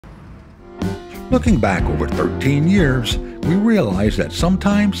Looking back over 13 years, we realize that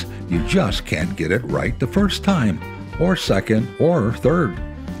sometimes you just can't get it right the first time, or second, or third.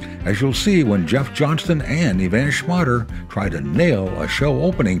 As you'll see when Jeff Johnston and Evanne Schmarder try to nail a show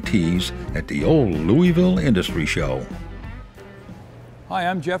opening tease at the old Louisville Industry Show. Hi,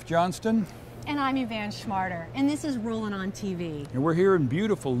 I'm Jeff Johnston. And I'm Evanne Schmarder, and this is Rolling on TV. And we're here in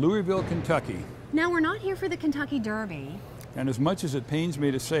beautiful Louisville, Kentucky. Now, we're not here for the Kentucky Derby. And as much as it pains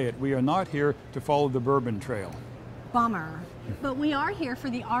me to say it, we are not here to follow the Bourbon Trail. Bummer. But we are here for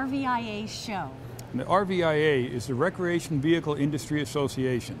the RVIA show. And the RVIA is the Recreation Vehicle Industry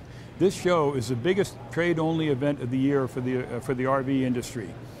Association. This show is the biggest trade-only event of the year for the RV industry.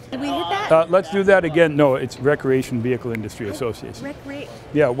 Did we hit that? Let's do that again. No, it's Recreation Vehicle Industry Association.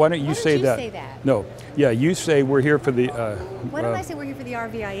 Yeah, why don't you say that? Why don't you say that? No, yeah, you say we're here for the... Why don't I say we're here for the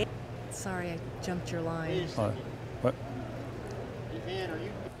RVIA? Sorry, I jumped your line. What?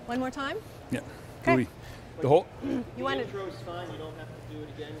 One more time? Yeah. Okay. The whole... You want to... intro's fine, you don't have to do it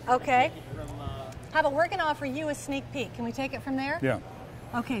again. Okay. From, How about we're going to offer you a sneak peek. Can we take it from there? Yeah.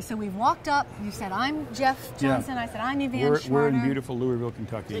 Okay, so we've walked up. You said, I'm Jeff Johnson. Yeah. I said, I'm Evanne Schmarder. We're in beautiful Louisville,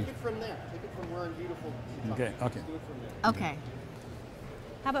 Kentucky. take it from there. Take it from where in beautiful Kentucky. Okay, okay. Do it from there. Okay.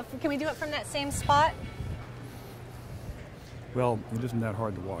 How about, can we do it from that same spot? Well, it isn't that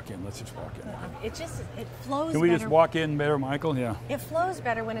hard to walk in. Let's just walk in. It flows Can we better. just walk in better, Michael? Yeah. It flows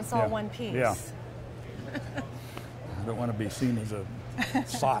better when it's all Yeah. one piece. Yeah. I don't want to be seen as a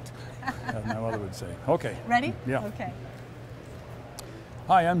sot, as my mother would say. Okay. Ready? Yeah. Okay.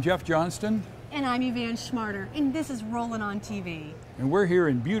 Hi, I'm Jeff Johnston. And I'm Evanne Schmarder, and this is Rolling on TV. And we're here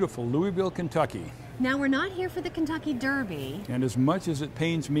in beautiful Louisville, Kentucky. Now, we're not here for the Kentucky Derby. And as much as it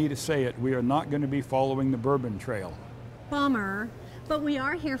pains me to say it, we are not going to be following the Bourbon Trail. Bummer. But we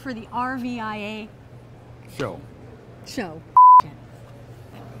are here for the RVIA Show. show.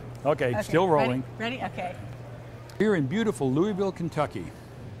 Okay, still rolling. Ready? Okay. Here in beautiful Louisville, Kentucky.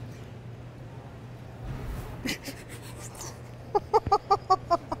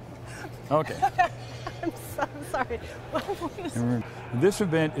 Okay. I'm sorry. This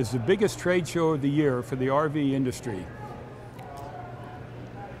event is the biggest trade show of the year for the RV industry.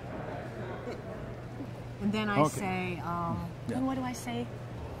 And then I say, then what do I say?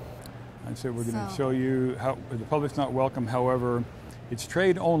 I say we're going to show you how the public's not welcome. However, it's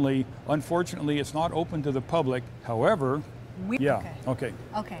trade only. Unfortunately, it's not open to the public. However, yeah. Okay.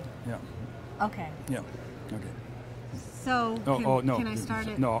 Okay. Yeah. Okay. Yeah. Okay. So, no. Can I start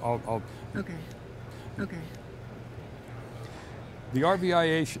it? No, I'll. Okay. Okay. The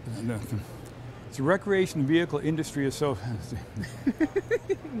RVIA, it's a Recreation Vehicle Industry Association.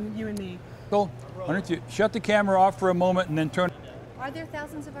 You and me. So, why don't you shut the camera off for a moment and then turn. Are there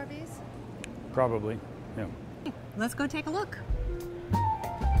thousands of RVs? Probably, yeah. Let's go take a look.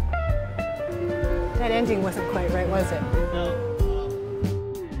 That ending wasn't quite right, was it? No.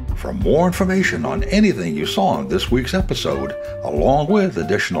 For more information on anything you saw in this week's episode, along with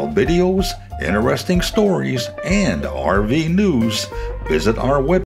additional videos, interesting stories, and RV news, visit our website.